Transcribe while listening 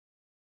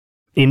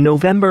In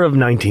November of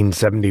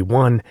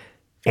 1971,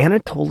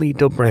 Anatoly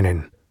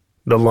Dobrynin,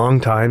 the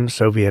longtime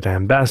Soviet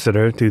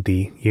ambassador to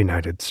the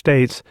United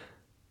States,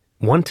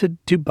 wanted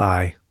to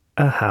buy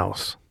a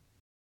house.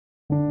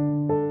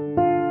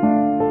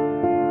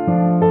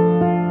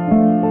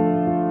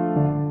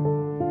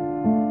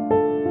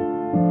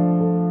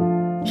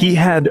 He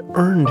had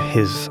earned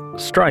his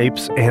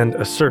stripes and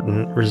a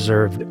certain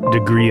reserved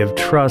degree of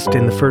trust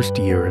in the first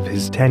year of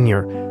his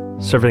tenure,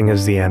 serving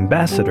as the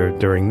ambassador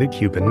during the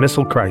Cuban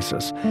Missile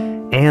Crisis,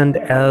 and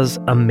as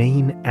a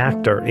main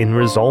actor in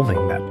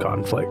resolving that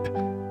conflict.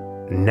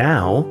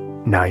 Now,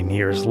 9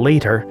 years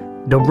later,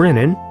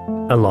 Dobrynin,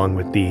 along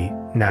with the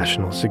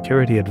National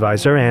Security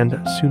Advisor and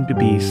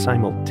soon-to-be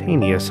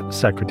simultaneous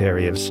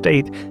Secretary of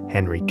State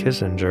Henry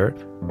Kissinger,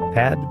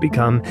 had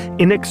become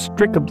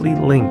inextricably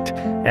linked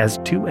as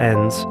two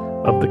ends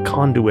of the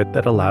conduit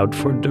that allowed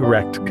for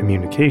direct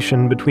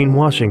communication between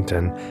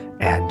Washington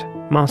and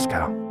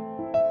Moscow.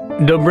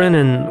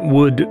 Dobrynin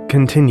would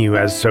continue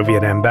as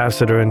Soviet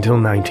ambassador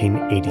until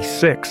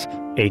 1986,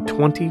 a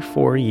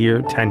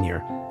 24-year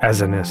tenure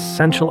as an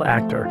essential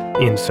actor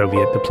in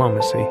Soviet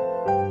diplomacy.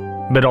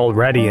 But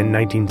already in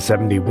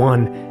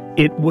 1971,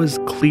 it was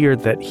clear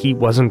that he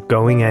wasn't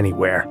going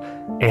anywhere,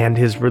 and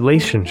his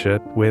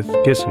relationship with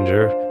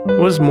Kissinger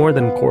was more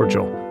than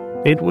cordial.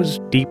 It was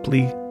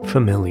deeply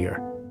familiar.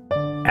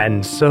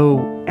 And so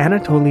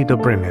Anatoly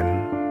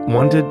Dobrynin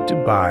wanted to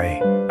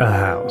buy a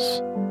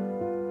house.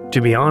 To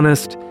be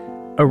honest,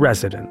 a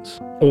residence.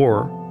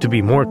 Or, to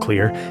be more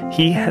clear,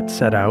 he had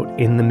set out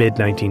in the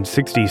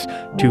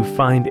mid-1960s to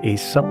find a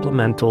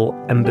supplemental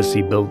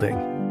embassy building.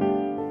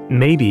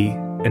 Maybe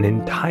an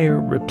entire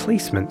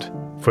replacement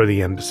for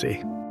the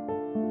embassy.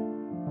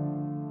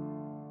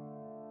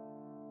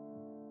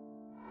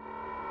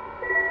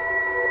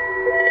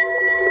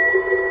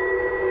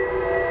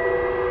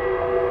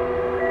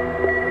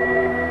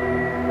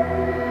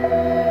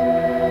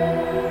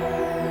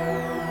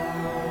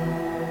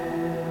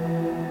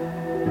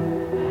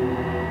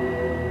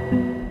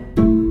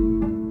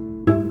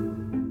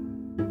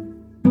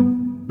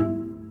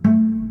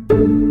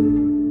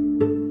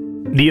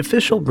 The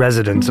official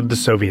residence of the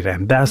Soviet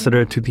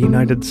ambassador to the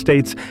United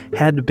States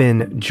had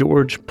been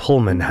George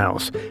Pullman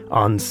House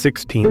on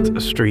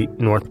 16th Street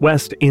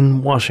Northwest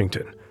in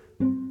Washington.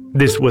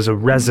 This was a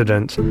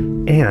residence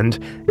and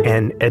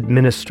an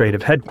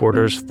administrative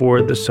headquarters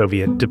for the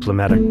Soviet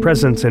diplomatic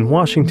presence in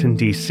Washington,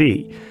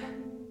 D.C.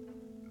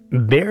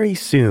 Very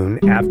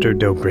soon after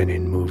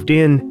Dobrynin moved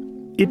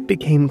in, it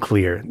became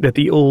clear that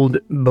the old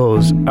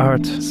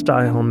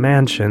Beaux-Arts-style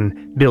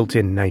mansion, built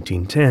in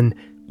 1910,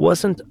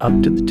 wasn't up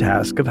to the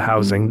task of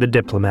housing the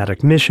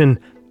diplomatic mission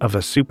of a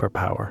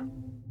superpower.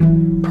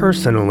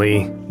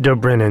 Personally,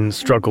 Dobrynin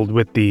struggled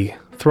with the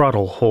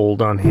throttle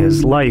hold on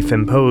his life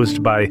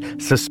imposed by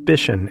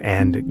suspicion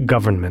and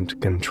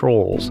government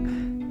controls.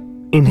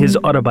 In his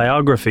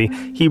autobiography,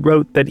 he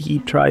wrote that he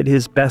tried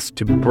his best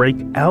to break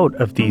out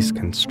of these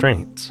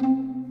constraints.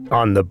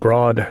 On the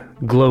broad,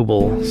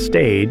 global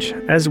stage,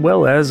 as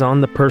well as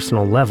on the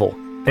personal level,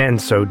 and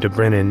so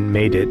Dobrynin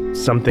made it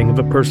something of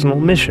a personal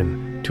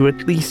mission to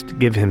at least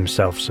give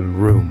himself some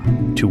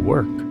room to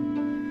work.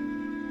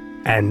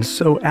 And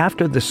so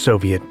after the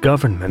Soviet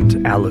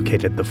government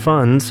allocated the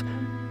funds,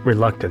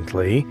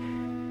 reluctantly,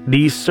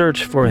 the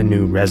search for a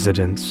new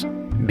residence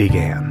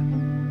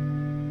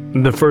began.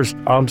 The first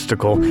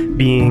obstacle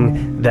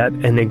being that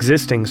an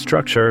existing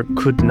structure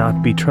could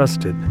not be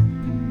trusted.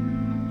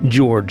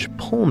 George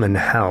Pullman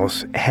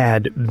House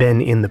had been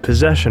in the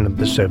possession of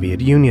the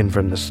Soviet Union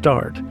from the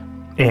start,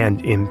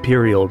 and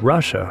Imperial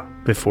Russia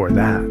before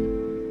that.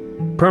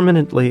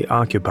 Permanently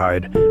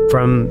occupied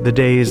from the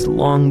days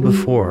long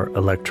before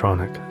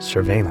electronic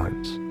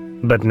surveillance.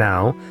 But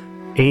now,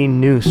 a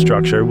new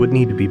structure would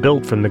need to be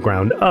built from the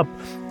ground up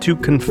to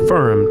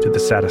confirm to the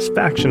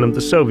satisfaction of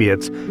the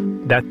Soviets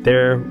that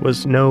there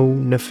was no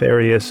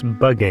nefarious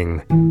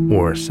bugging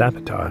or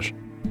sabotage.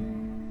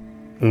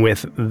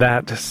 With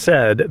that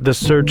said, the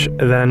search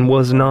then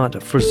was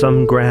not for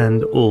some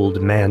grand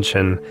old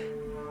mansion,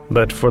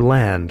 but for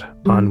land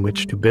on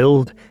which to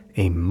build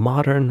a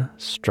modern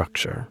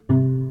structure.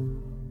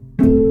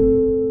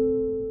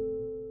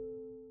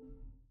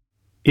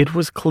 It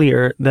was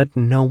clear that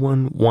no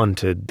one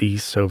wanted the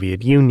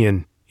Soviet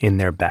Union in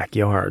their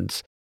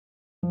backyards.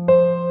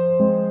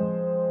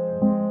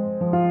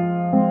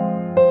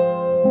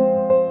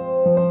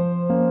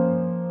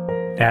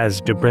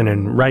 As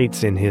Dobrynin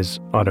writes in his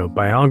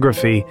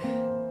autobiography,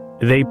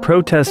 they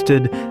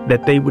protested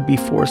that they would be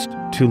forced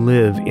to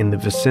live in the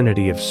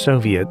vicinity of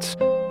Soviets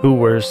who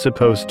were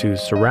supposed to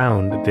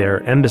surround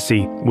their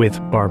embassy with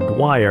barbed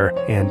wire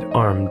and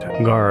armed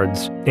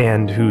guards,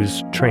 and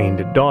whose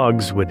trained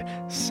dogs would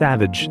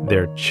savage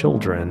their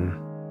children.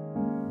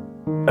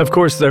 Of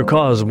course, their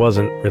cause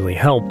wasn't really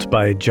helped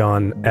by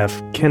John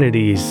F.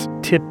 Kennedy's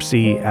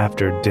tipsy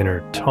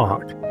after-dinner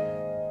talk.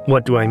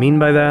 What do I mean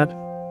by that?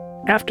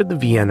 After the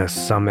Vienna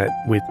summit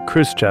with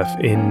Khrushchev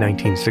in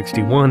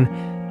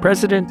 1961,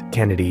 President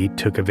Kennedy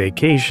took a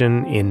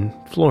vacation in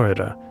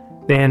Florida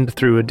and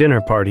threw a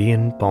dinner party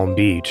in Palm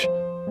Beach,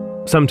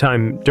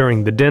 Sometime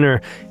during the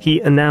dinner, he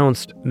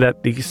announced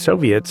that the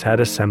Soviets had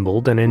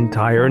assembled an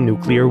entire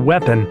nuclear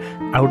weapon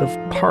out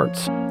of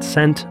parts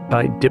sent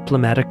by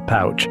diplomatic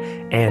pouch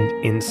and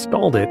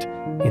installed it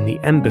in the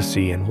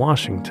embassy in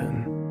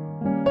Washington.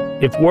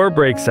 If war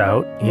breaks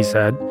out, he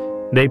said,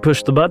 they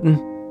push the button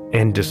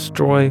and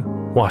destroy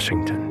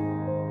Washington.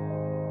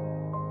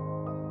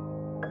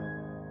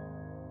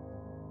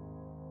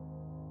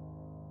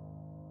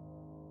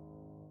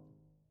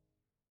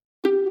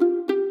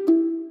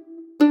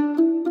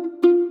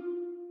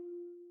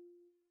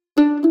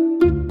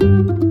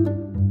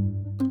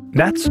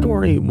 That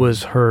story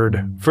was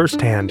heard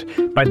firsthand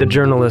by the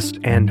journalist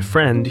and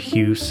friend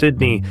Hugh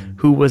Sidney,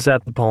 who was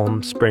at the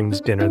Palm Springs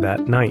dinner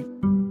that night.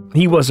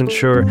 He wasn't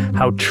sure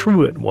how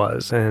true it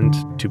was, and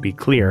to be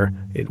clear,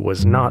 it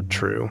was not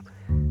true.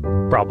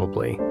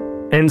 Probably.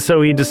 And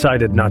so he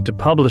decided not to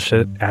publish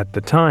it at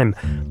the time,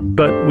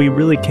 but we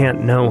really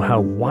can't know how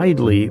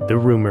widely the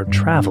rumor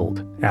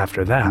traveled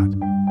after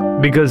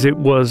that, because it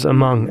was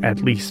among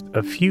at least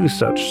a few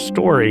such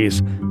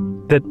stories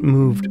that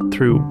moved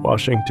through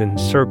Washington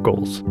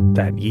circles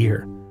that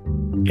year.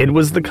 It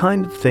was the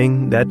kind of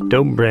thing that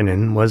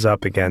Dobrynin was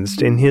up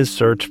against in his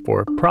search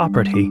for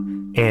property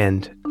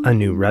and a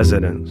new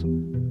residence.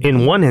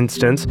 In one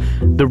instance,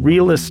 the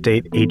real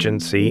estate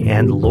agency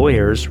and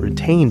lawyers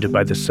retained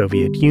by the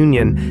Soviet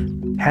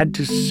Union had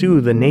to sue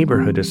the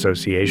neighborhood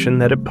association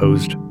that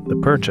opposed the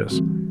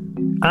purchase.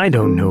 I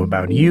don't know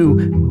about you,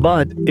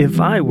 but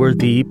if I were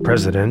the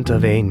president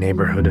of a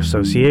neighborhood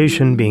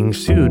association being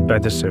sued by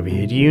the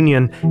Soviet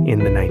Union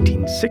in the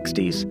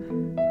 1960s,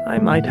 I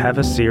might have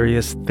a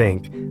serious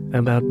think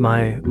about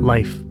my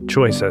life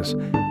choices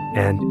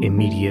and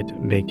immediate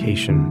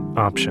vacation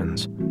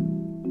options.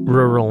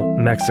 Rural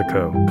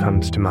Mexico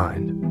comes to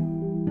mind.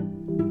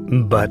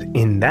 But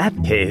in that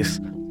case,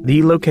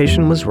 the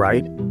location was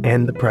right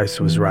and the price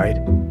was right,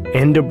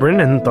 and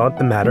Dobrynin thought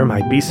the matter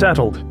might be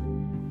settled.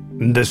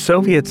 The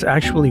Soviets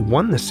actually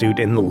won the suit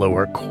in the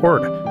lower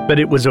court, but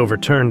it was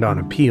overturned on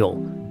appeal.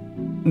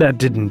 That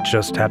didn't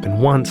just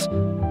happen once,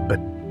 but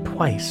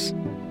twice.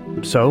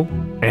 So,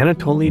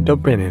 Anatoly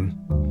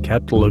Dobrynin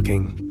kept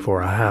looking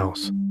for a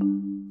house.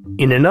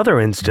 In another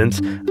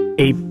instance,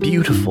 a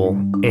beautiful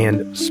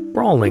and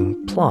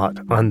sprawling plot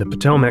on the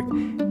Potomac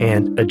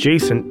and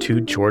adjacent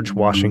to George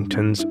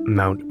Washington's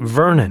Mount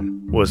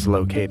Vernon was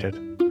located.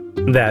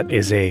 That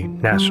is a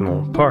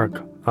national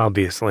park,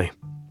 obviously.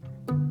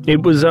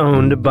 It was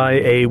owned by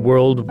a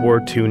World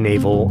War II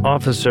naval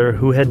officer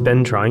who had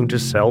been trying to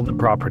sell the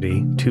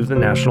property to the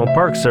National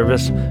Park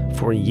Service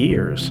for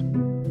years.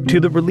 To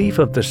the relief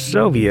of the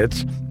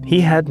Soviets,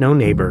 he had no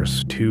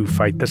neighbors to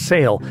fight the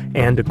sale,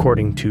 and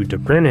according to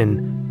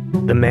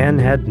Dobrynin, the man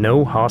had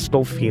no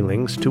hostile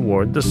feelings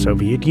toward the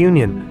Soviet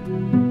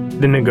Union.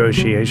 The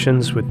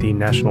negotiations with the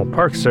National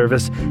Park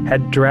Service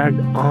had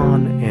dragged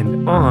on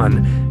and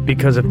on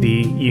because of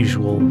the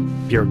usual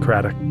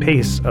bureaucratic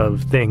pace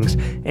of things,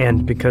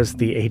 and because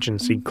the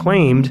agency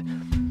claimed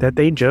that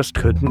they just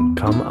couldn't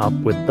come up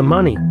with the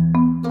money.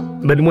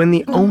 But when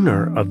the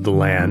owner of the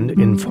land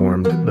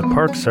informed the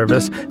Park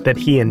Service that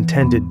he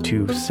intended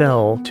to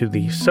sell to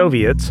the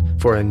Soviets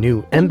for a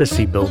new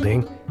embassy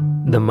building,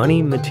 the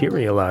money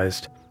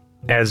materialized,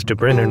 as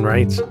Dobrynin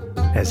writes,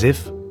 as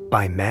if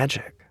by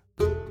magic.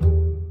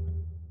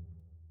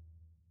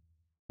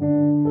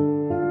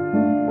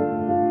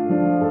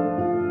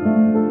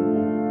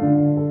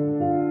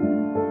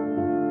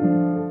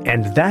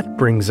 And that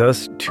brings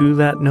us to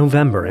that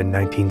November in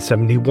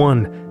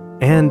 1971,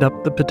 and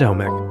up the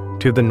Potomac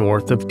to the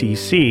north of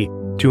D.C.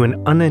 to an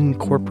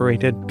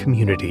unincorporated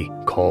community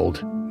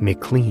called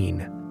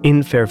McLean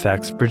in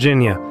Fairfax,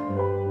 Virginia.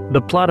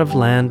 The plot of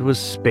land was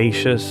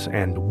spacious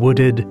and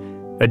wooded,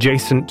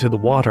 adjacent to the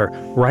water,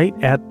 right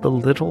at the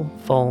Little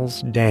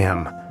Falls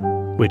Dam,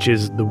 which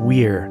is the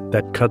weir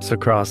that cuts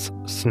across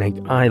Snake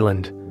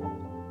Island.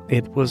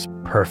 It was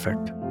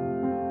perfect.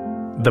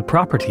 The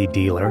property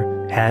dealer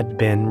had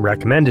been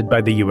recommended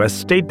by the U.S.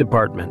 State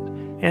Department,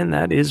 and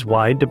that is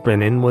why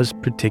Dobrynin was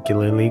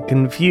particularly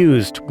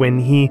confused when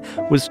he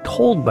was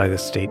told by the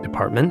State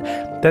Department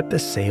that the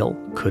sale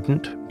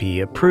couldn't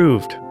be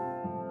approved.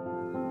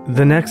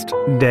 The next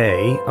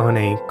day, on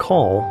a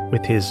call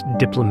with his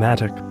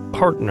diplomatic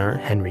partner,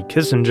 Henry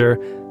Kissinger,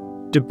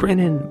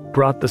 Dobrynin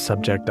brought the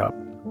subject up.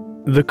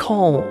 The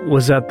call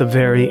was at the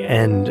very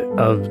end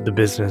of the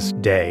business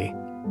day,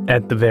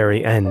 at the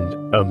very end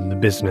of the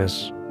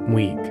business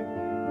week.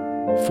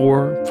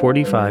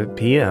 4:45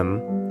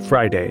 p.m.,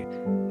 Friday,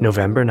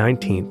 November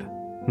 19th,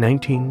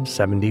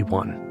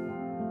 1971.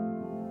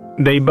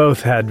 They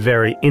both had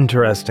very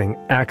interesting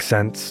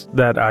accents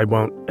that I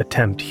won't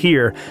attempt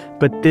here,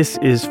 but this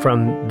is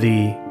from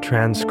the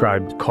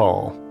transcribed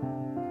call.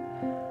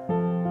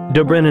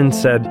 Dobrynin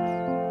said,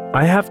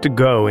 "I have to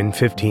go in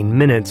 15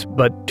 minutes,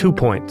 but 2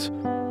 points,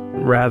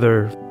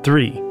 rather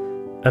 3,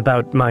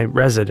 about my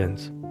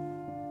residence."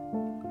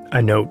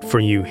 A note for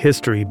you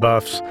history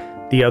buffs,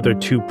 the other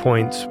 2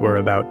 points were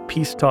about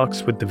peace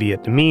talks with the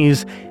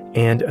Vietnamese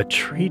and a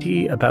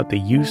treaty about the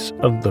use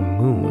of the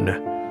moon.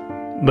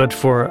 But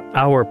for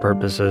our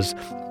purposes,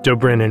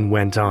 Dobrynin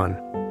went on,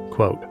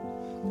 quote,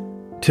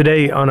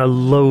 "Today, on a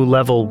low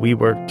level, we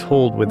were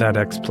told without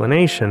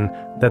explanation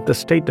that the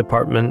State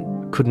Department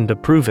couldn't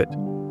approve it.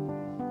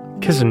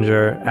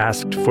 Kissinger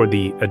asked for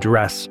the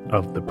address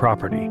of the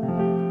property.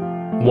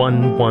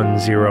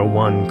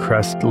 1101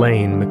 Crest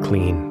Lane,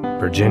 McLean,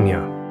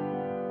 Virginia.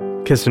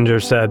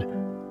 Kissinger said,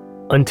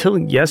 'Until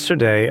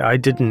yesterday, I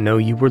didn't know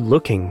you were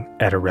looking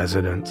at a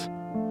residence.'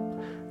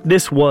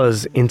 This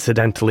was,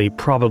 incidentally,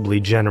 probably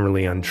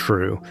generally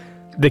untrue.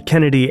 The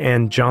Kennedy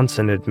and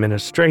Johnson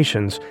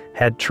administrations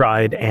had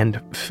tried and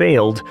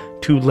failed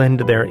to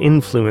lend their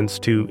influence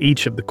to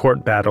each of the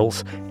court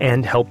battles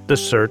and help the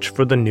search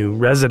for the new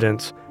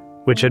residence,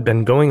 which had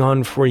been going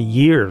on for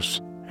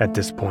years at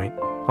this point,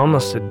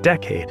 almost a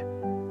decade.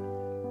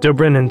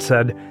 Dobrynin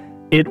said,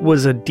 'It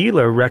was a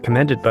dealer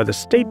recommended by the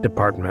State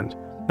Department.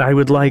 I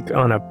would like,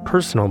 on a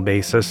personal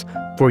basis,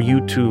 for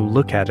you to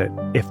look at it,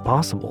 if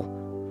possible.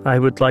 I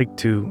would like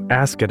to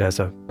ask it as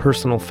a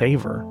personal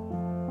favor.'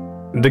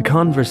 The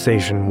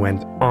conversation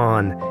went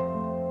on,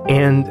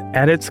 and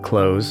at its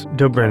close,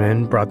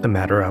 Dobrynin brought the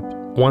matter up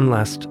one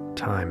last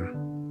time.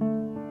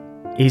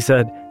 He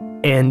said,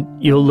 'And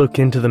you'll look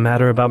into the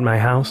matter about my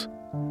house?'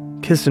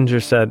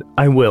 Kissinger said,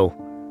 'I will.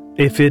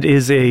 If it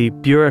is a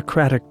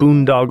bureaucratic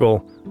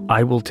boondoggle,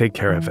 I will take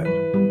care of it.'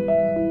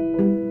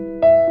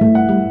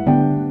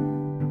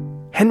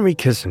 Henry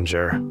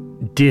Kissinger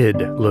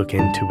did look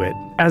into it,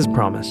 as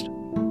promised,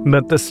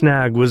 but the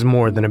snag was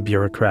more than a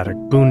bureaucratic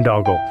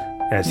boondoggle,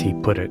 as he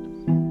put it.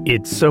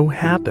 It so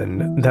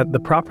happened that the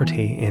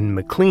property in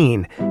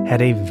McLean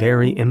had a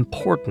very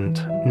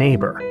important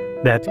neighbor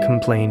that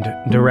complained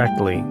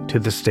directly to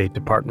the State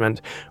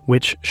Department,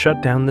 which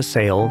shut down the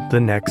sale the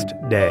next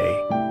day.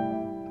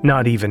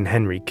 Not even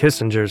Henry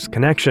Kissinger's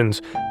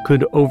connections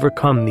could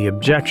overcome the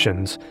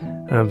objections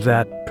of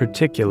that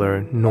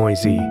particular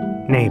noisy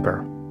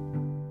neighbor.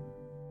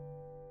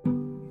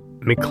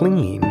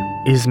 McLean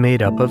is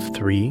made up of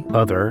 3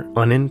 other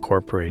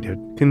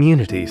unincorporated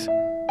communities: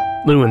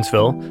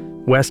 Lewinsville,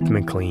 West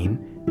McLean,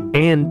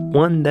 and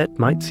one that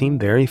might seem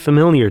very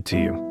familiar to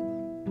you,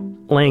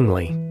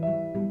 Langley.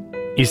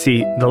 You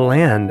see, the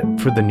land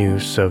for the new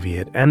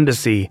Soviet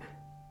embassy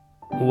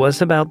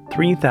was about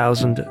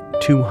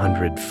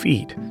 3,200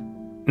 feet,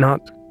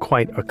 not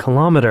quite a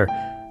kilometer,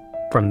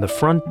 from the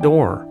front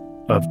door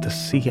of the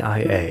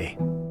CIA.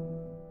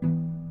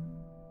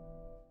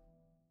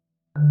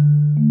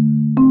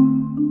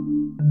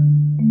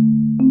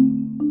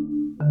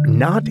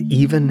 Not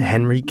even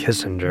Henry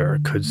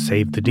Kissinger could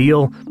save the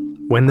deal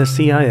when the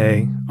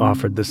CIA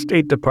offered the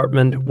State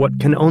Department what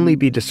can only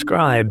be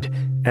described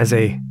as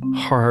a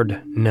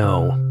hard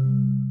no.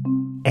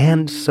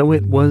 And so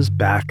it was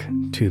back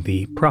to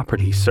the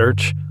property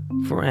search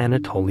for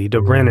Anatoly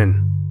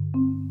Dobrynin.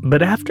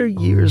 But after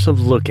years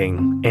of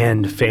looking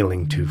and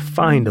failing to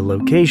find a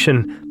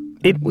location,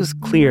 it was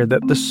clear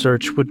that the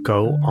search would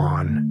go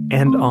on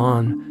and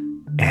on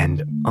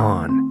and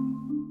on.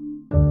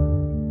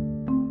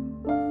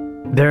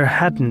 There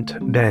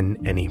hadn't been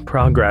any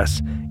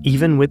progress,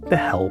 even with the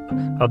help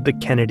of the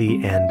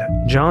Kennedy and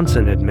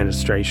Johnson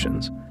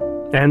administrations.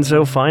 And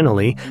so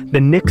finally, the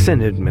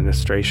Nixon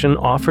administration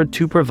offered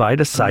to provide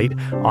a site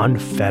on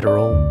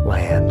federal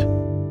land.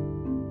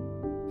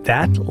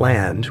 That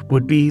land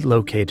would be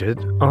located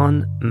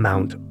on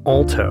Mount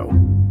Alto,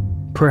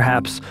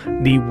 perhaps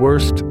the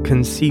worst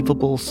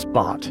conceivable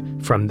spot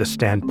from the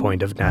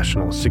standpoint of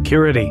national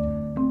security.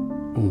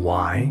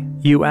 Why,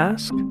 you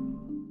ask?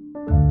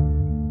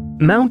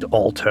 Mount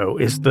Alto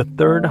is the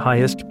 3rd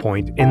highest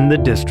point in the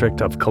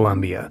District of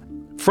Columbia.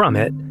 From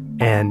it,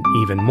 and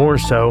even more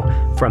so,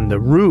 from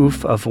the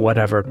roof of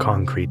whatever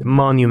concrete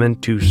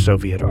monument to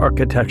Soviet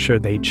architecture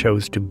they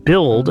chose to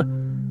build,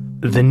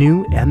 the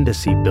new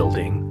embassy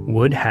building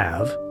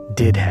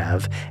did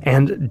have,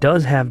 and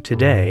does have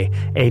today,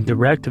 a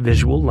direct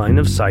visual line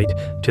of sight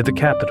to the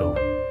Capitol,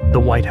 the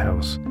White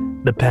House,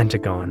 the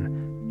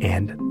Pentagon,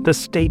 and the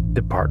State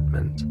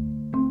Department.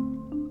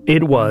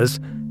 It was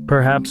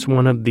perhaps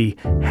one of the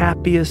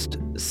happiest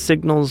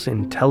signals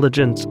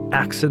intelligence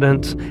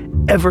accidents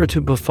ever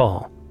to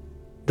befall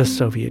the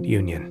Soviet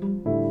Union.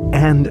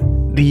 And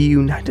the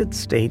United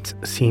States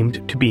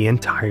seemed to be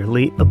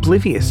entirely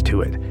oblivious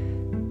to it.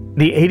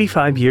 The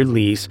 85-year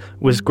lease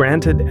was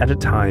granted at a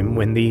time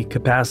when the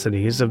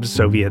capacities of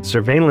Soviet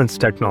surveillance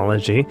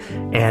technology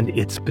and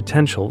its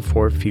potential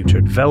for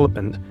future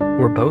development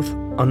were both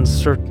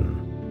uncertain.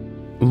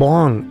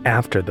 Long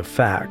after the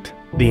fact,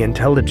 the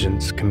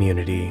intelligence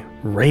community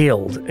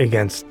railed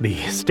against the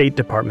State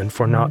Department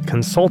for not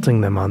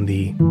consulting them on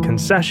the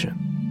concession.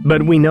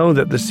 But we know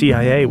that the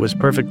CIA was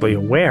perfectly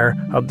aware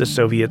of the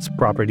Soviets'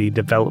 property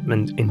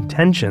development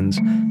intentions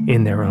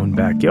in their own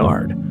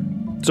backyard.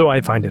 So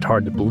I find it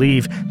hard to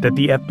believe that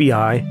the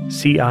FBI,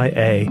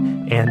 CIA,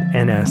 and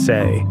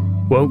NSA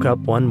woke up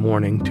one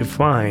morning to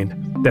find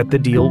that the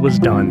deal was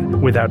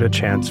done without a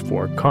chance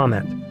for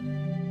comment.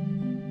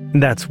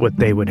 That's what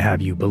they would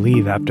have you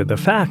believe after the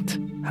fact,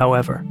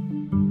 however.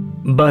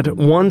 But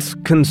once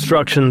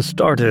construction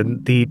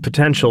started, the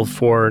potential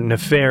for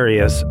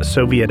nefarious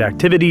Soviet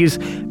activities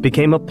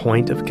became a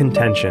point of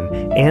contention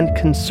and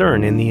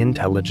concern in the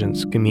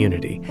intelligence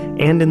community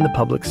and in the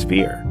public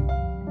sphere.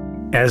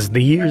 As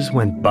the years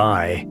went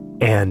by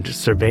and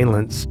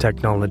surveillance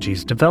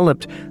technologies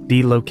developed,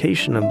 the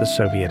location of the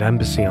Soviet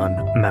embassy on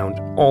Mount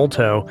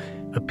Alto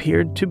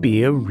appeared to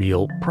be a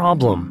real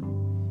problem.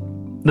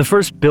 The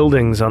first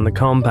buildings on the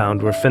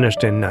compound were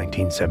finished in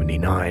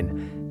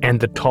 1979, and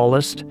the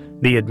tallest,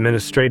 the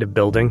administrative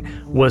building,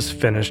 was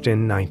finished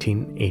in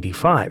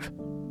 1985.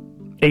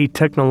 A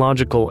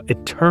technological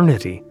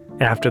eternity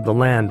after the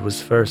land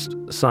was first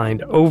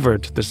signed over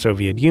to the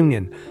Soviet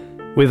Union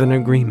with an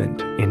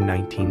agreement in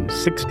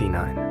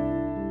 1969.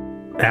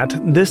 At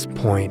this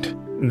point,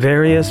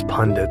 various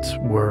pundits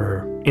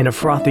were in a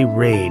frothy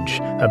rage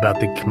about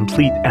the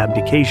complete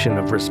abdication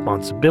of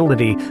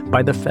responsibility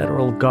by the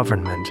federal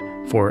government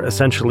for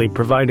essentially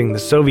providing the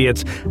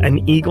Soviets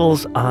an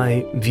eagle's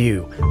eye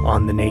view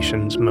on the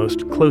nation's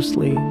most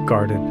closely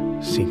guarded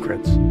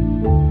secrets.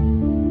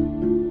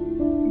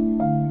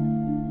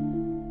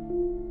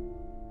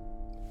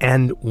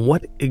 And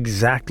what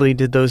exactly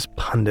did those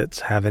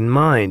pundits have in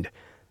mind?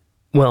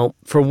 Well,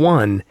 for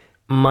one,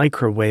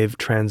 microwave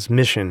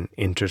transmission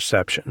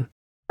interception.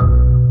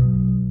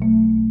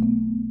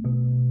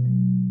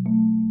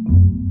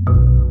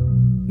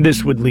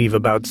 This would leave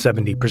about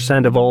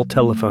 70% of all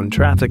telephone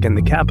traffic in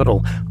the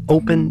capital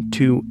open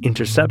to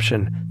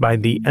interception by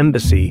the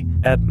embassy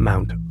at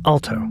Mount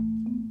Alto.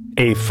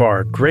 A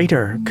far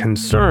greater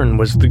concern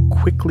was the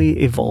quickly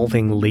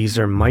evolving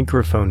laser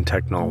microphone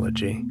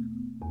technology.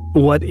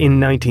 What in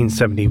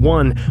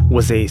 1971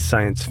 was a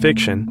science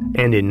fiction,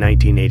 and in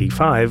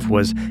 1985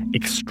 was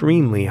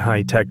extremely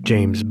high-tech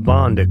James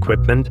Bond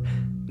equipment,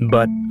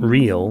 but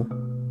real,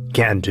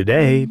 can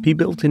today be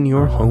built in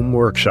your home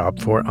workshop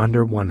for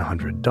under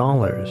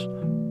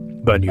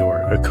 $100. But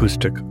your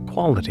acoustic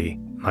quality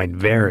might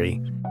vary.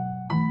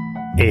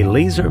 A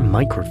laser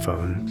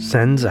microphone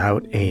sends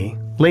out a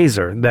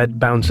laser that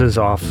bounces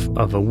off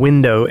of a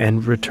window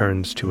and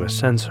returns to a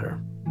sensor.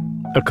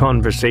 A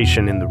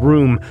conversation in the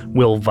room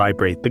will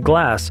vibrate the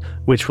glass,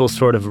 which will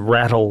sort of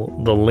rattle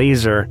the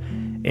laser,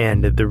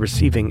 and the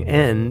receiving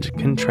end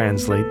can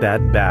translate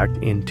that back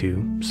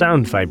into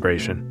sound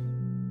vibration.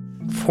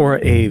 For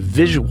a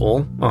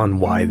visual on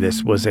why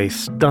this was a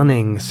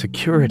stunning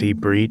security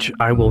breach,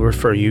 I will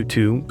refer you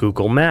to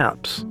Google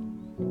Maps.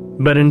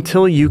 But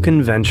until you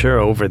can venture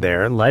over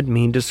there, let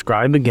me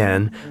describe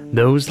again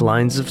those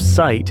lines of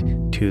sight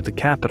to the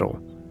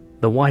Capitol,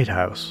 the White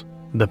House,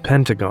 the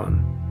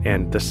Pentagon,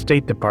 and the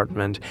State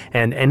Department,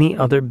 and any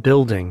other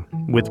building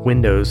with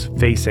windows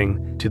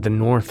facing to the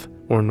north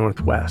or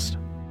northwest.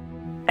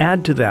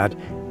 Add to that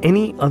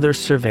any other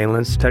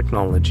surveillance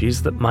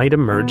technologies that might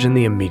emerge in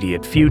the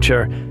immediate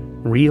future,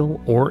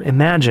 real or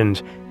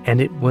imagined,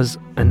 and it was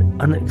an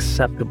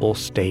unacceptable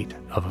state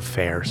of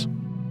affairs.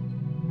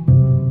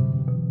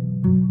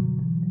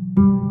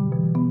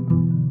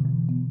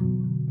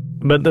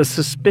 But the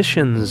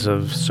suspicions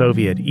of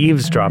Soviet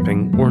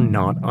eavesdropping were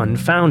not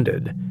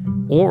unfounded,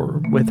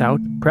 or without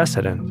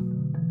precedent.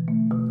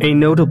 A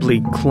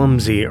notably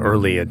clumsy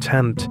early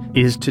attempt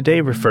is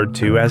today referred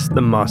to as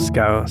the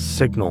Moscow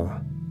Signal.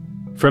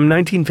 From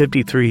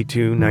 1953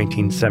 to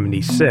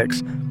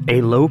 1976,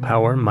 a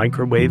low-power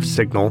microwave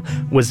signal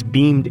was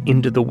beamed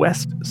into the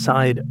west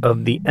side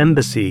of the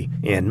embassy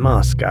in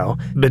Moscow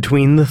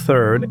between the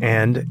 3rd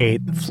and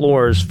 8th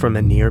floors from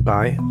a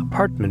nearby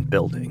apartment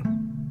building.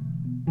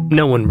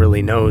 No one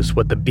really knows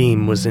what the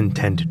beam was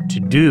intended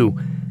to do,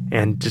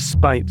 and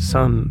despite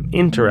some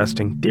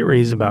interesting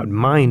theories about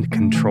mind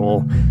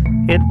control,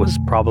 it was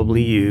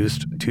probably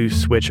used to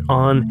switch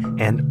on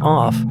and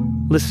off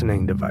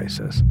listening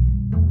devices.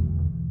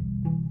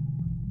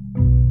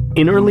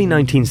 In early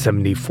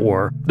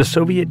 1974, the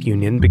Soviet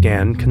Union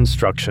began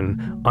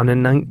construction on a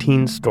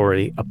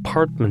 19-story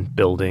apartment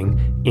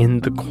building in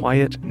the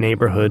quiet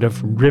neighborhood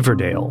of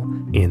Riverdale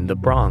in the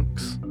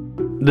Bronx.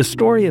 The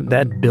story of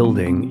that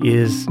building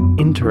is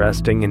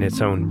interesting in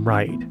its own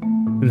right,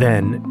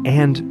 then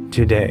and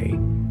today.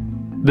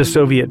 The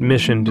Soviet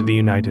mission to the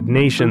United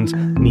Nations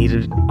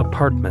needed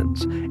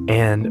apartments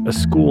and a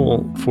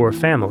school for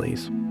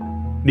families.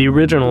 The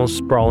original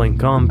sprawling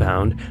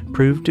compound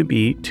proved to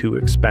be too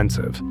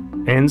expensive,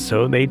 and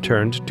so they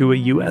turned to a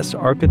U.S.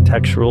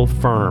 architectural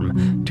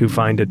firm to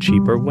find a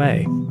cheaper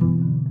way.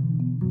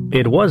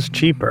 It was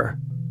cheaper,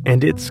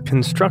 and its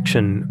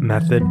construction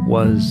method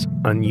was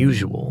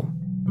unusual.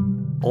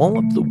 All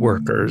of the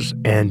workers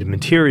and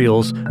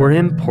materials were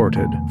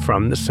imported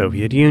from the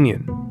Soviet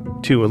Union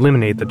to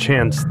eliminate the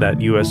chance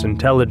that U.S.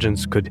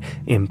 intelligence could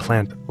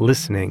implant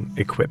listening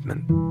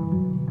equipment.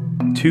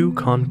 2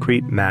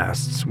 concrete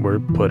masts were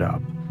put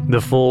up, the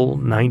full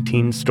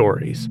 19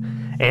 stories,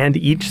 and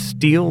each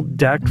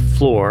steel-decked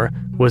floor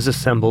was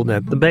assembled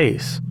at the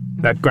base,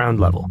 at ground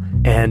level,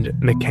 and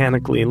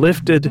mechanically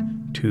lifted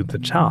to the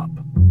top.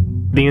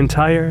 The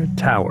entire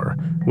tower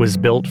was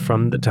built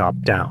from the top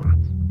down,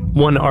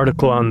 One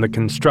article on the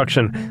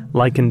construction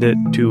likened it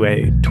to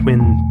a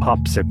twin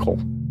popsicle.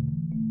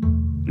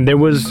 There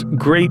was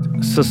great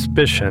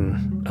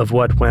suspicion of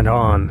what went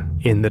on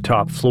in the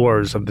top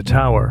floors of the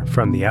tower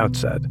from the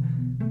outset,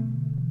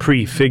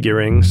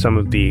 prefiguring some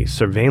of the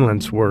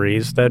surveillance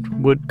worries that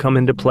would come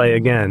into play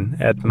again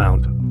at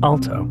Mount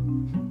Alto.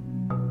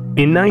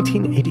 In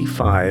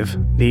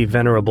 1985, the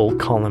venerable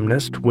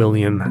columnist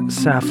William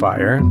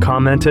Safire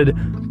commented,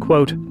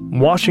 quote,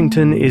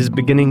 "Washington is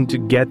beginning to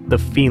get the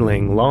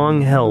feeling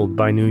long held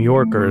by New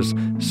Yorkers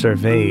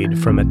surveyed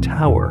from a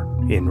tower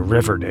in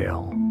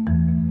Riverdale."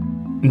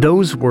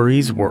 Those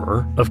worries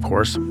were, of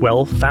course,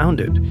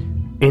 well-founded.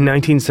 In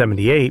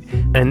 1978,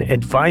 an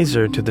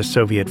advisor to the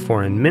Soviet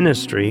Foreign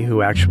Ministry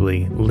who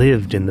actually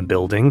lived in the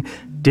building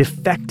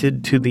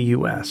defected to the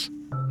U.S.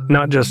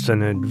 Not just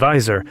an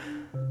advisor.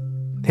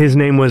 His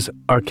name was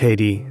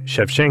Arkady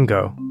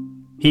Shevchenko.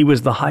 He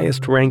was the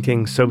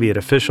highest-ranking Soviet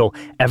official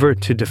ever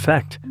to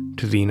defect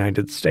to the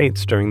United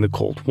States during the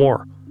Cold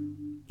War.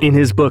 In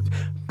his book,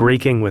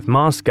 Breaking with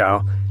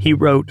Moscow, he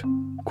wrote,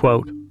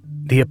 quote,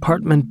 "The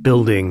apartment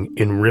building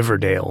in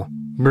Riverdale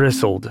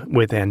bristled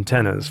with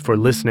antennas for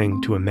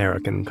listening to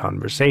American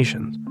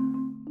conversations."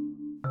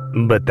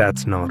 But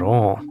that's not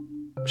all.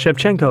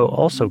 Shevchenko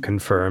also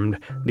confirmed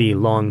the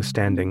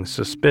long-standing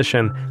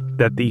suspicion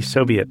that the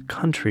Soviet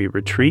country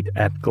retreat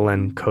at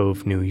Glen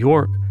Cove, New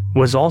York,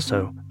 was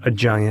also a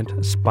giant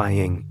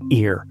spying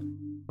ear.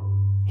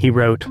 He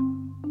wrote,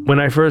 "When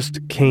I first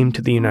came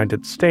to the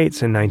United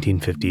States in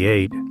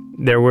 1958,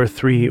 there were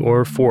 3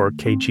 or 4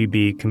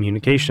 KGB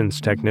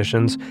communications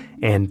technicians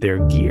and their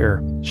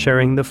gear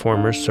sharing the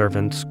former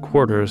servants'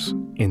 quarters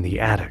in the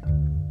attic.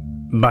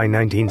 By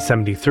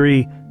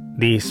 1973,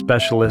 the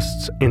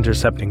specialists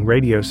intercepting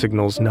radio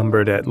signals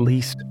numbered at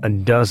least a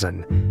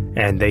dozen,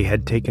 and they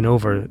had taken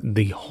over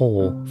the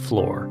whole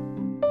floor.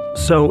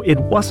 So it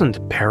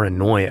wasn't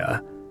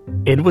paranoia.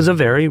 It was a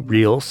very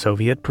real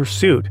Soviet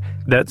pursuit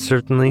that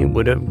certainly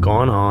would have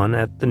gone on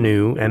at the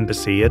new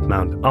embassy at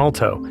Mount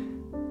Alto,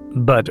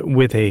 but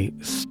with a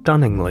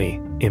stunningly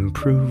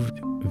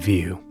improved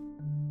view.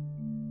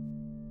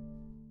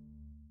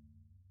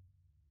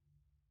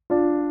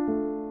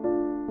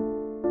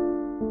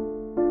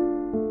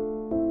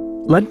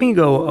 Let me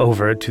go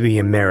over to the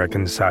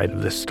American side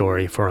of this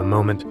story for a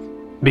moment,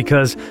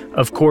 because,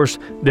 of course,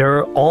 there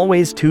are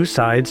always 2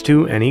 sides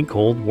to any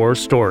Cold War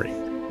story.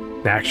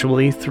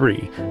 Actually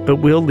 3, but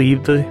we'll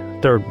leave the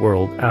third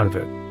world out of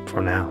it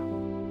for now.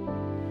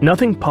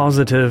 Nothing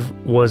positive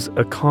was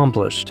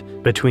accomplished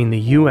between the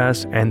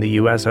US and the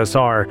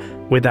USSR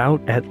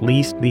without at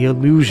least the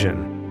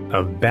illusion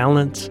of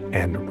balance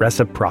and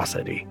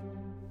reciprocity.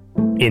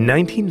 In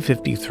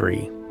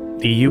 1953,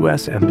 the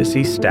U.S.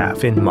 Embassy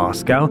staff in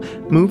Moscow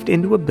moved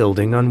into a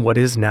building on what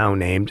is now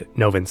named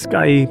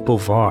Novinsky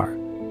Boulevard.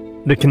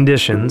 The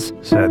conditions,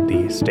 said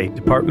the State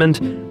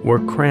Department, were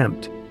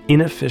cramped,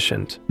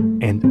 inefficient,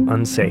 and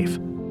unsafe.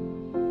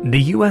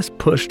 The U.S.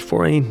 pushed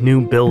for a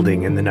new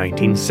building in the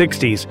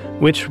 1960s,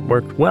 which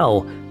worked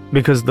well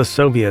because the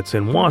Soviets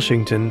in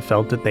Washington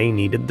felt that they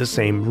needed the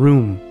same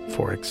room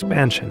for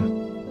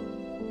expansion.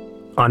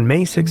 On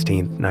May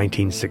 16,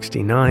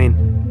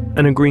 1969,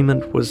 an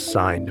agreement was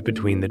signed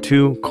between the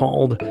two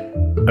called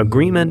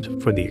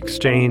Agreement for the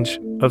Exchange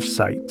of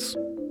Sites.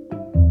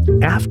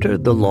 After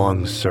the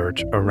long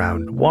search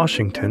around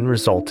Washington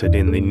resulted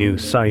in the new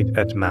site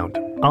at Mount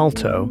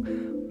Alto,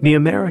 the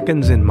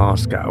Americans in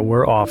Moscow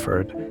were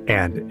offered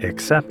and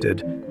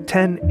accepted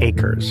 10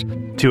 acres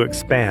to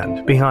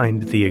expand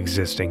behind the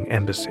existing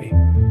embassy.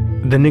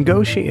 The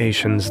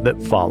negotiations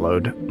that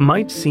followed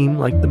might seem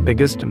like the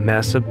biggest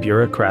mess of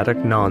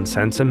bureaucratic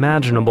nonsense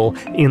imaginable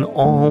in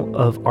all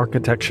of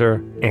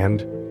architecture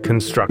and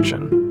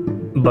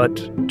construction.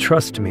 But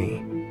trust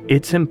me,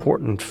 it's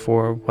important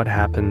for what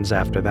happens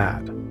after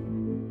that.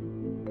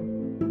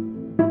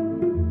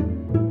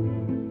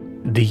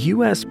 The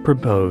U.S.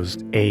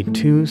 proposed a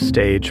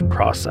 2-stage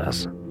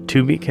process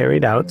to be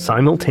carried out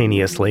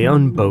simultaneously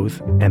on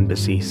both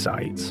embassy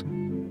sites.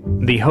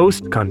 The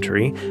host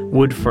country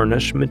would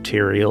furnish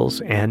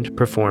materials and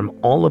perform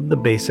all of the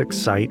basic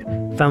site,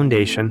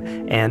 foundation,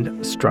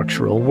 and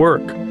structural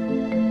work.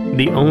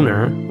 The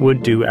owner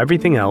would do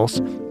everything else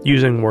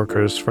using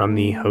workers from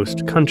the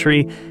host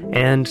country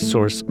and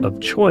source of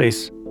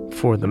choice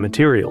for the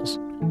materials.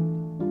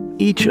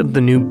 Each of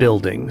the new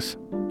buildings,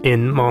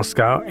 in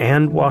Moscow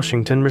and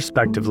Washington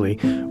respectively,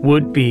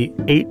 would be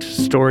 8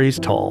 stories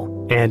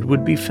tall and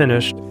would be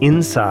finished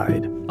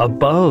inside,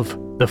 above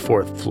the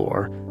 4th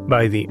floor,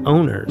 by the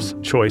owner's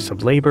choice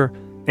of labor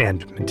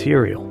and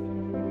material.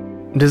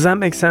 Does that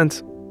make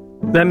sense?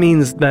 That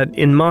means that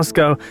in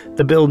Moscow,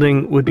 the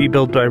building would be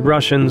built by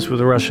Russians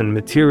with Russian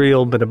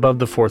material, but above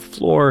the 4th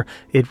floor,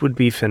 it would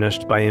be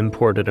finished by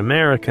imported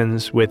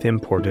Americans with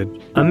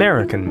imported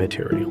American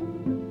material.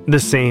 The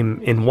same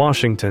in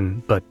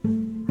Washington, but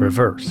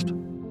reversed.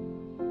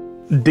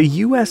 The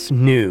U.S.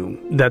 knew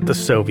that the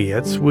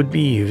Soviets would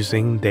be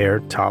using their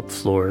top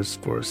floors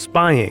for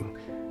spying,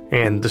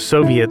 And the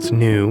Soviets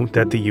knew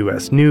that the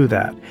US knew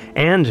that,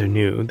 and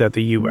knew that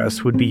the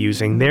US would be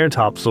using their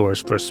top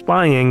source for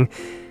spying,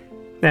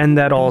 and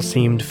that all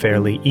seemed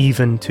fairly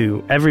even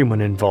to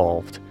everyone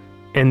involved,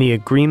 and the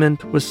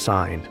agreement was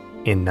signed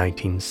in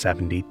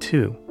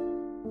 1972.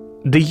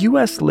 The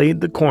US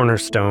laid the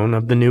cornerstone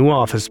of the new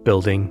office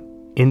building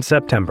in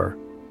September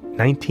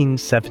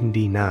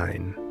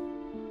 1979.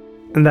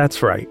 And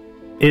that's right.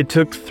 It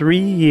took 3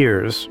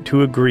 years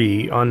to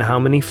agree on how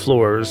many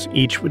floors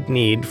each would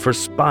need for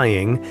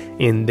spying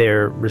in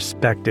their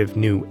respective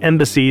new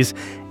embassies,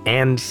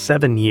 and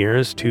 7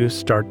 years to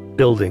start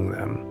building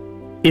them.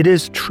 It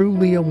is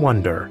truly a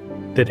wonder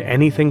that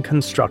anything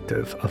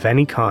constructive of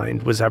any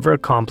kind was ever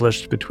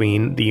accomplished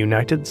between the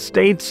United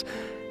States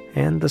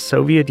and the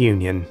Soviet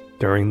Union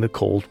during the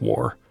Cold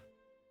War.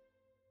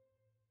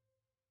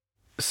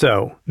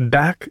 So,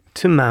 back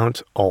to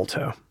Mount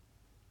Alto.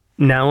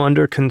 Now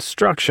under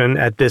construction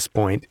at this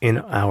point in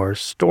our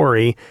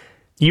story,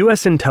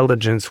 U.S.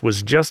 intelligence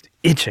was just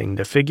itching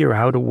to figure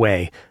out a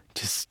way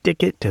to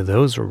stick it to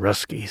those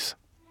Ruskies.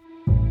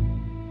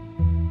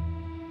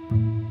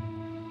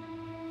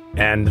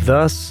 And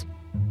thus,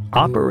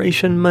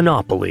 Operation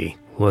Monopoly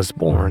was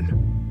born.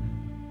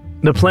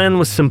 The plan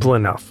was simple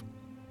enough.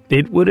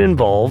 It would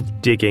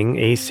involve digging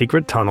a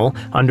secret tunnel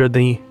under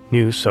the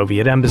new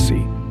Soviet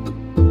embassy.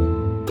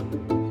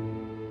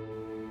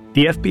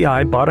 The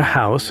FBI bought a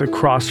house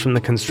across from the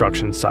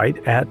construction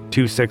site at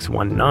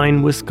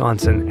 2619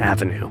 Wisconsin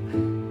Avenue.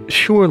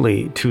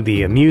 Surely to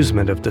the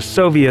amusement of the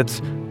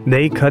Soviets,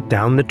 they cut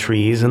down the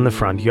trees in the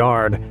front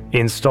yard,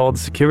 installed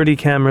security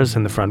cameras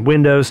in the front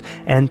windows,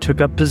 and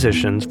took up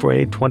positions for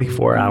a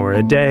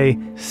 24-hour-a-day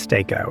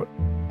stakeout.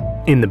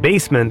 In the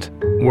basement,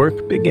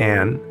 work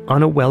began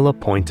on a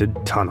well-appointed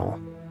tunnel.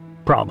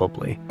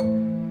 Probably.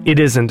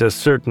 It isn't a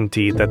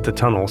certainty that the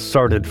tunnel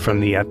started from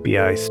the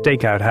FBI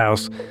stakeout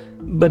house,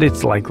 but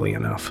it's likely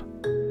enough.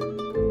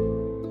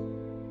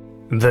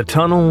 The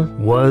tunnel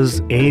was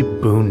a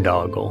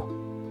boondoggle.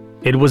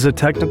 It was a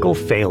technical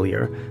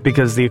failure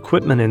because the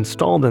equipment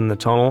installed in the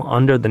tunnel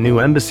under the new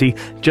embassy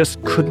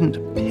just couldn't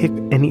pick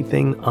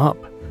anything up.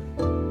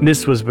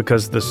 This was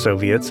because the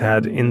Soviets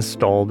had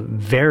installed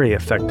very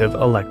effective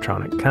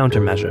electronic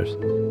countermeasures.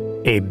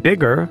 A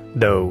bigger,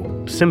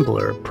 though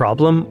simpler,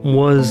 problem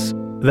was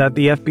that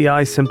the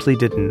FBI simply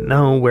didn't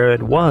know where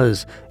it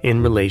was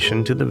in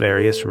relation to the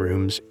various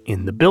rooms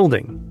in the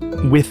building.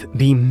 With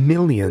the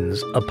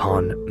millions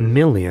upon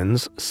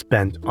millions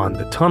spent on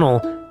the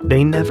tunnel,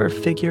 they never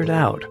figured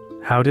out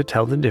how to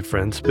tell the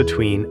difference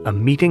between a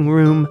meeting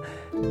room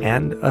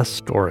and a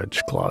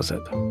storage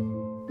closet.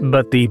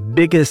 But the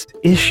biggest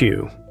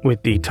issue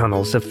with the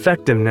tunnel's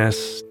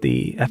effectiveness,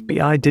 the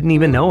FBI didn't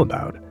even know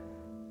about.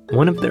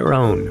 One of their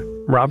own,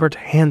 Robert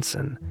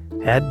Hansen,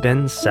 had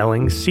been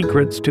selling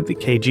secrets to the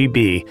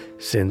KGB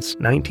since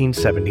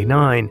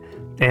 1979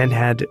 and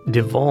had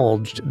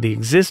divulged the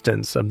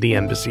existence of the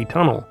embassy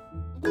tunnel.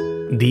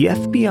 The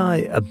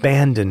FBI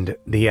abandoned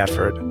the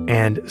effort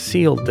and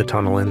sealed the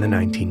tunnel in the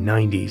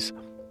 1990s.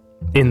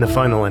 In the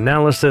final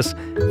analysis,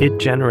 it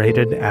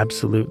generated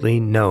absolutely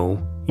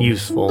no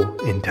useful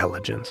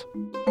intelligence.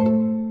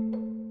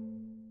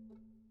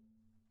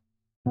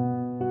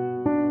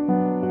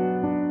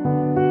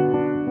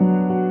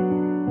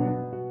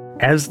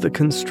 As the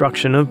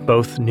construction of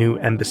both new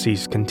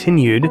embassies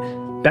continued,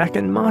 back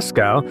in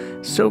Moscow,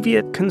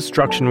 Soviet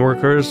construction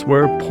workers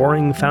were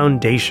pouring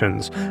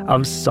foundations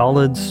of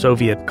solid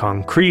Soviet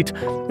concrete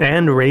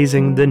and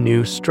raising the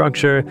new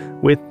structure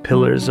with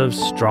pillars of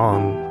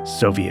strong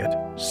Soviet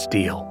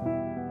steel.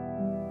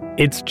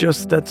 It's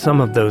just that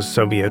some of those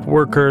Soviet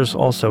workers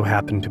also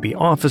happened to be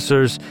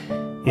officers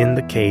in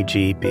the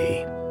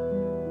KGB.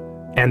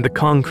 And the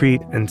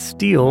concrete and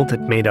steel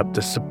that made up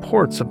the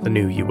supports of the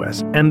new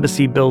U.S.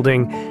 Embassy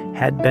building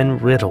had been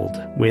riddled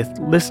with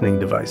listening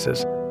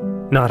devices.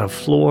 Not a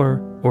floor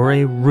or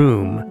a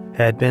room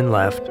had been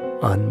left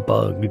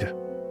unbugged.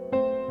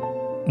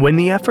 When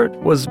the effort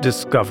was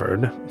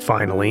discovered,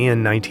 finally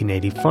in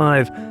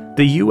 1985,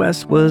 the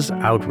U.S. was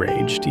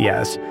outraged,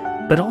 yes,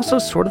 but also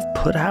sort of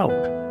put out.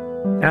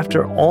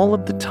 After all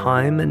of the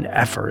time and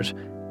effort,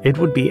 it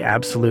would be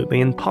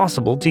absolutely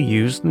impossible to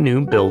use the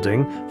new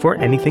building for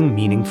anything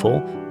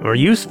meaningful or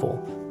useful.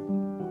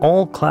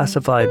 All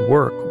classified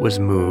work was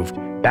moved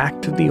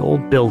back to the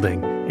old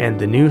building, and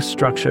the new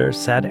structure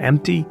sat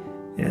empty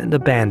and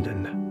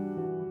abandoned.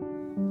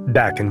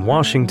 Back in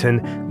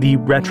Washington, the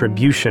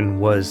retribution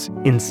was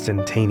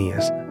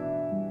instantaneous.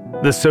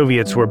 The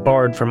Soviets were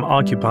barred from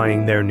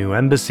occupying their new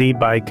embassy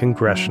by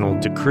congressional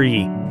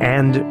decree,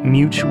 and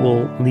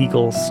mutual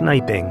legal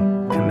sniping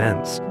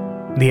commenced.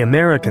 The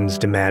Americans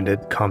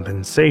demanded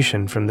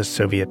compensation from the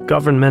Soviet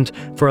government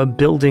for a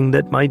building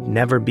that might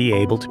never be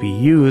able to be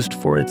used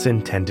for its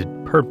intended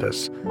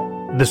purpose.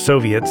 The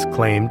Soviets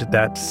claimed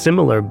that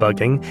similar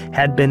bugging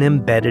had been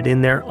embedded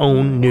in their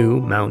own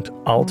new Mount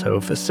Alto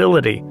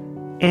facility.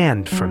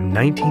 And from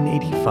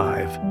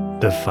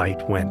 1985, the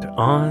fight went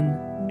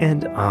on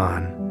and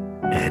on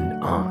and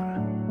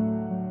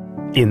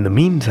on. In the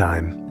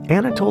meantime,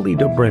 Anatoly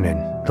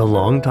Dobrynin, the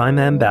longtime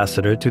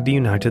ambassador to the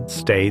United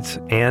States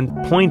and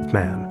point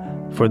man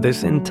for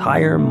this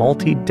entire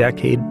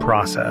multi-decade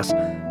process,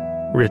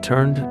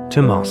 returned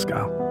to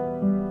Moscow.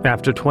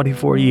 After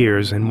 24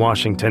 years in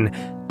Washington,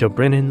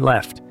 Dobrynin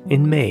left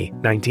in May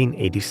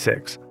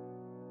 1986.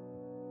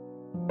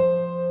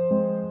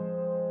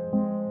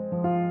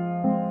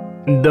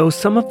 Though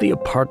some of the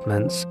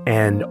apartments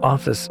and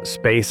office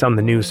space on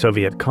the new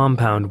Soviet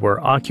compound were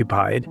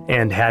occupied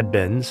and had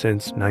been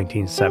since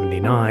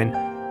 1979,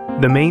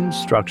 the main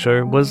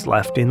structure was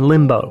left in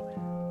limbo,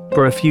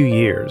 for a few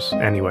years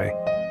anyway.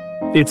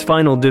 Its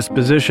final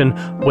disposition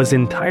was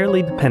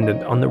entirely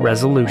dependent on the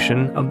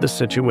resolution of the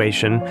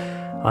situation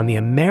on the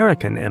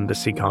American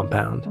embassy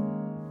compound.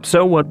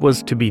 So what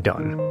was to be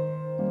done?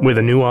 With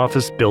a new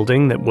office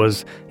building that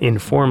was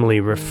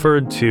informally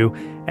referred to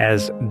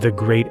as the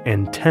Great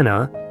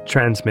Antenna,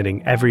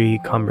 transmitting every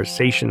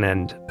conversation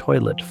and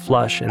toilet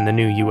flush in the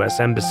new U.S.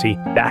 Embassy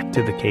back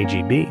to the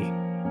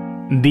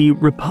KGB. The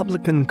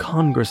Republican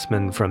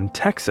congressman from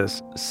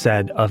Texas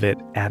said of it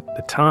at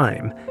the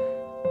time,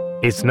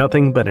 "It's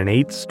nothing but an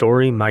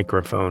 8-story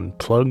microphone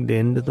plugged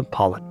into the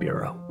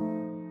Politburo."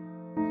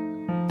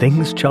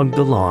 Things chugged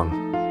along.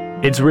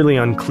 It's really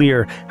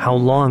unclear how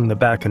long the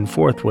back and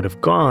forth would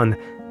have gone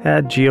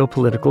had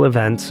geopolitical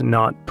events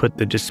not put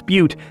the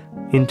dispute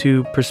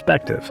into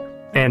perspective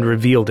and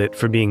revealed it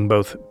for being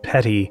both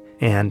petty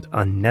and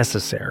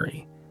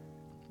unnecessary.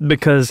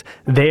 Because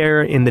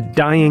there, in the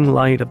dying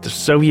light of the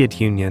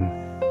Soviet Union,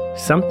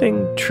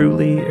 something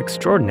truly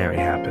extraordinary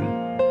happened.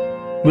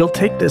 We'll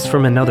take this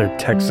from another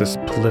Texas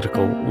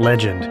political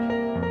legend,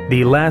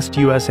 the last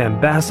U.S.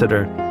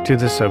 ambassador to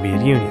the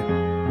Soviet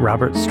Union,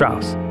 Robert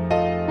Strauss.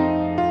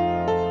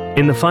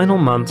 In the final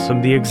months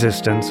of the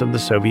existence of the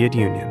Soviet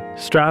Union,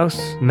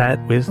 Strauss met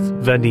with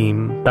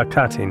Vadim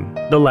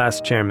Bakatin, the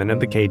last chairman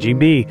of the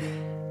KGB,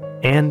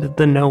 and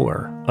the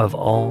knower of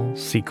all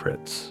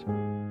secrets.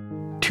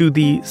 To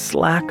the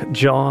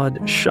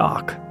slack-jawed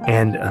shock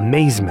and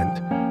amazement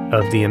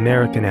of the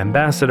American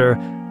ambassador,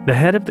 the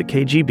head of the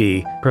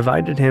KGB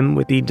provided him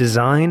with the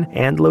design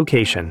and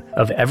location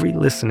of every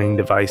listening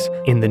device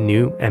in the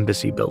new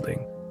embassy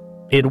building.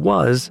 It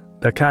was,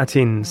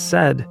 Bakatin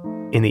said,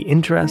 in the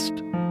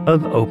interest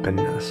of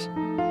openness,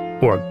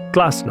 or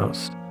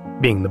glasnost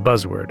being the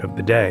buzzword of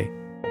the day.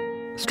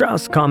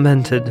 Strauss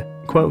commented,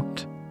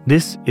 quote,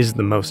 "This is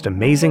the most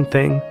amazing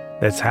thing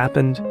that's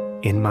happened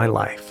in my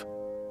life."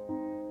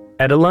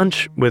 At a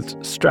lunch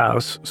with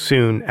Strauss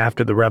soon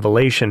after the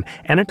revelation,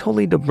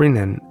 Anatoly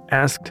Dobrynin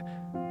asked,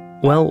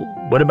 "Well,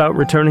 what about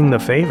returning the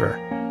favor?"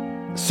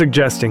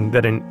 suggesting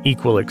that an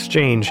equal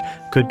exchange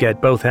could get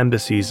both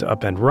embassies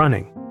up and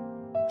running.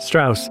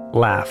 Strauss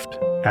laughed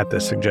at the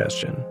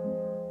suggestion.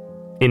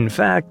 In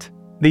fact,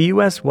 the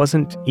U.S.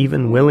 wasn't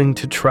even willing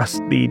to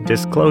trust the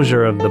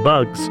disclosure of the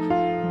bugs.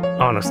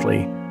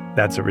 Honestly,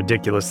 that's a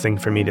ridiculous thing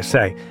for me to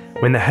say.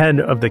 When the head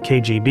of the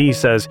KGB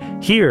says,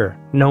 "Here,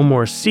 no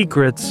more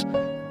secrets,"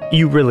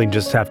 you really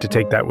just have to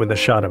take that with a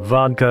shot of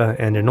vodka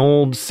and an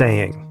old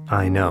saying,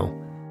 I know.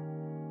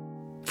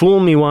 Fool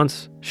me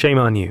once, shame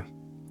on you.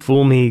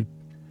 Fool me,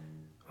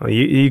 well,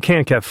 you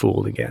can't get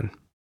fooled again.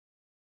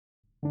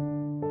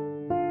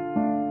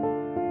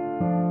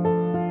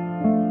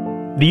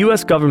 The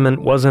U.S.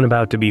 government wasn't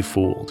about to be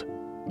fooled.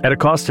 At a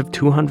cost of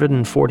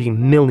 $240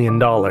 million,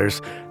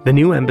 the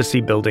new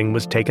embassy building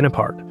was taken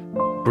apart,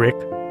 brick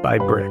by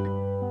brick.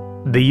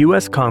 The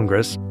U.S.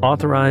 Congress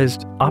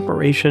authorized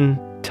Operation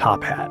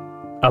Top Hat,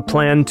 a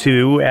plan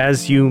to,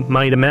 as you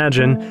might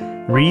imagine,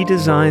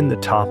 redesign the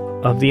top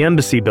of the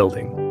embassy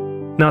building.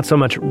 Not so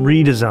much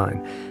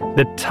redesign.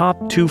 The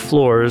top 2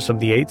 floors of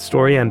the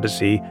 8-story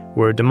embassy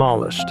were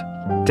demolished,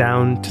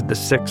 down to the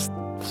 6th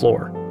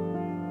floor.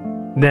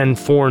 Then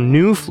 4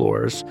 new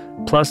floors,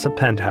 plus a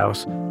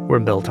penthouse, were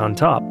built on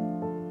top,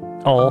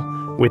 all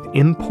with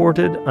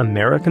imported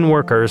American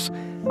workers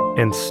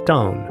and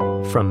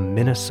stone from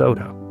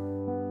Minnesota.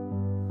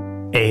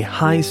 A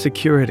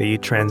high-security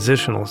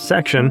transitional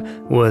section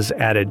was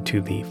added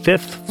to the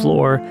 5th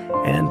floor,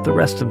 and the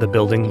rest of the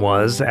building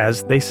was,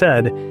 as they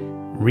said,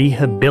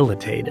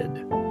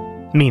 rehabilitated,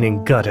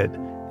 meaning gutted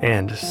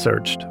and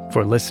searched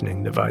for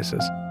listening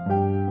devices.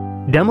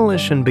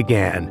 Demolition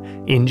began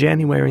in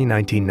January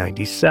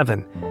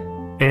 1997,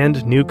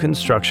 and new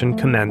construction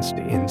commenced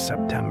in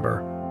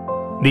September.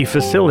 The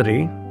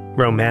facility,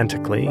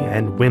 romantically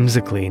and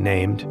whimsically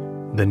named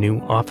the new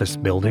office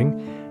building,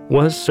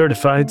 was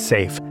certified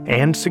safe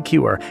and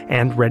secure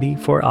and ready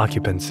for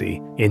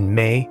occupancy in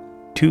May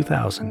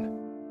 2000.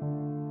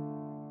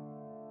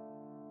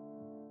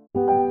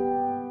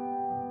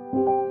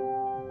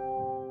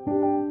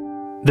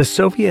 The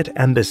Soviet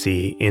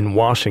embassy in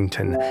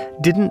Washington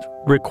didn't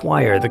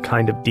require the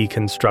kind of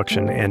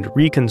deconstruction and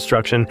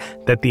reconstruction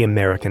that the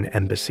American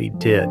embassy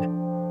did.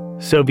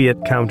 Soviet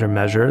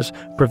countermeasures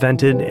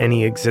prevented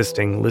any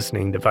existing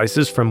listening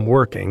devices from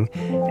working,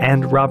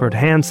 and Robert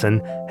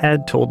Hansen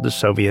had told the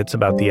Soviets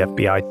about the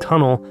FBI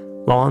tunnel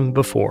long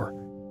before.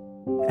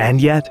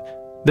 And yet,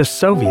 the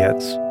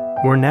Soviets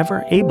were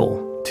never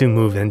able to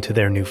move into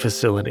their new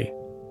facility.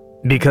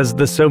 because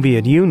the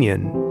Soviet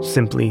Union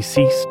simply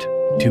ceased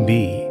to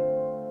be.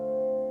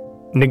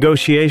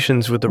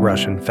 Negotiations with the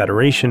Russian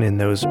Federation in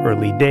those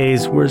early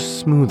days were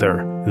smoother,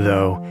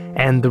 though,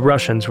 and the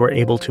Russians were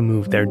able to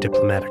move their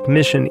diplomatic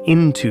mission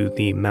into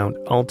the Mount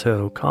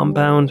Alto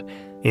compound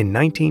in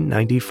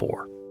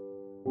 1994.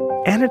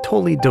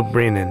 Anatoly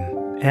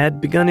Dobrinin had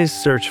begun his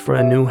search for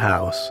a new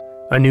house,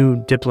 a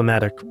new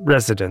diplomatic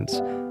residence,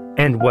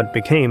 and what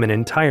became an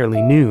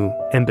entirely new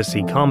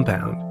embassy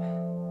compound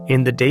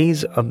in the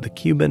days of the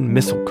Cuban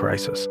Missile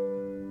Crisis.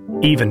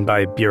 Even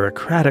by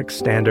bureaucratic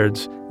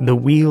standards, the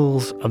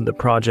wheels of the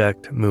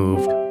project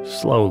moved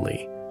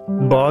slowly,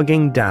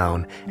 bogging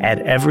down at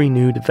every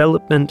new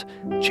development,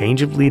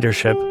 change of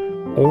leadership,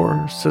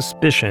 or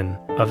suspicion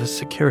of a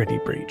security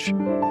breach.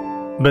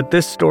 But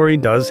this story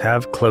does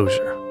have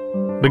closure,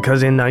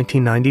 because in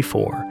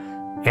 1994,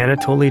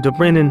 Anatoly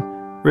Dobrinin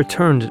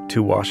returned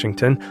to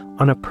Washington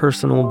on a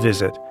personal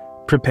visit,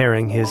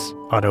 preparing his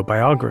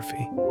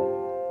autobiography.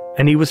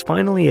 And he was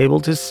finally able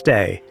to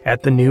stay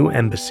at the new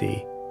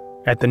embassy,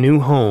 at the new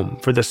home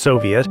for the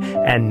Soviet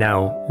and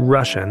now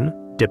Russian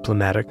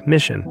diplomatic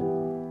mission,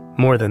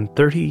 more than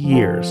 30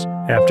 years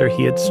after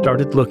he had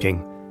started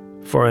looking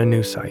for a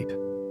new site.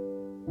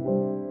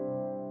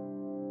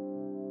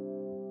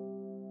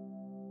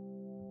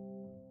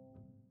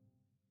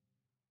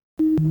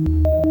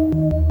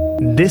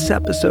 This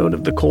episode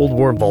of the Cold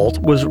War Vault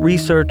was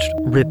researched,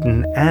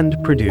 written, and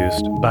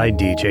produced by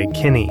DJ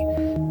Kinney.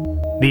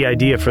 The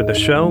idea for the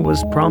show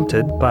was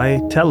prompted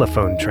by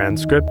telephone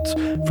transcripts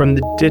from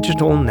the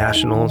Digital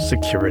National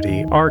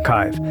Security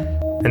Archive,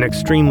 an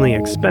extremely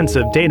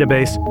expensive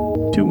database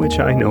to which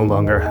I no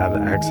longer have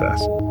access.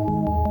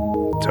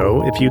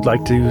 So if you'd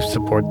like to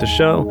support the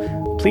show,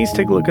 please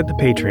take a look at the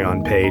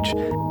Patreon page.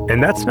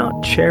 And that's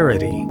not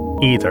charity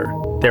either.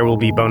 There will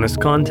be bonus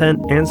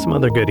content and some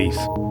other goodies.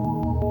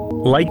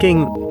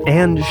 Liking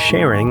and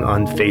sharing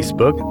on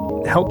Facebook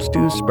helps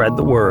to spread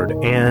the word,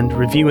 and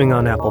reviewing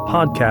on Apple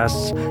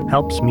Podcasts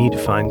helps me to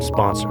find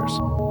sponsors.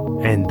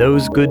 And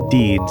those good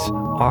deeds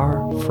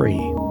are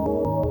free.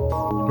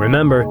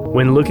 Remember,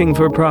 when looking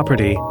for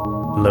property,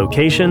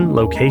 location,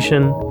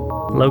 location,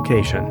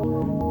 location,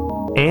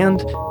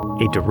 and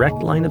a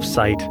direct line of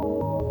sight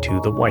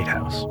to the White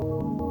House.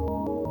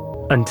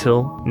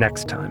 Until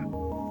next time.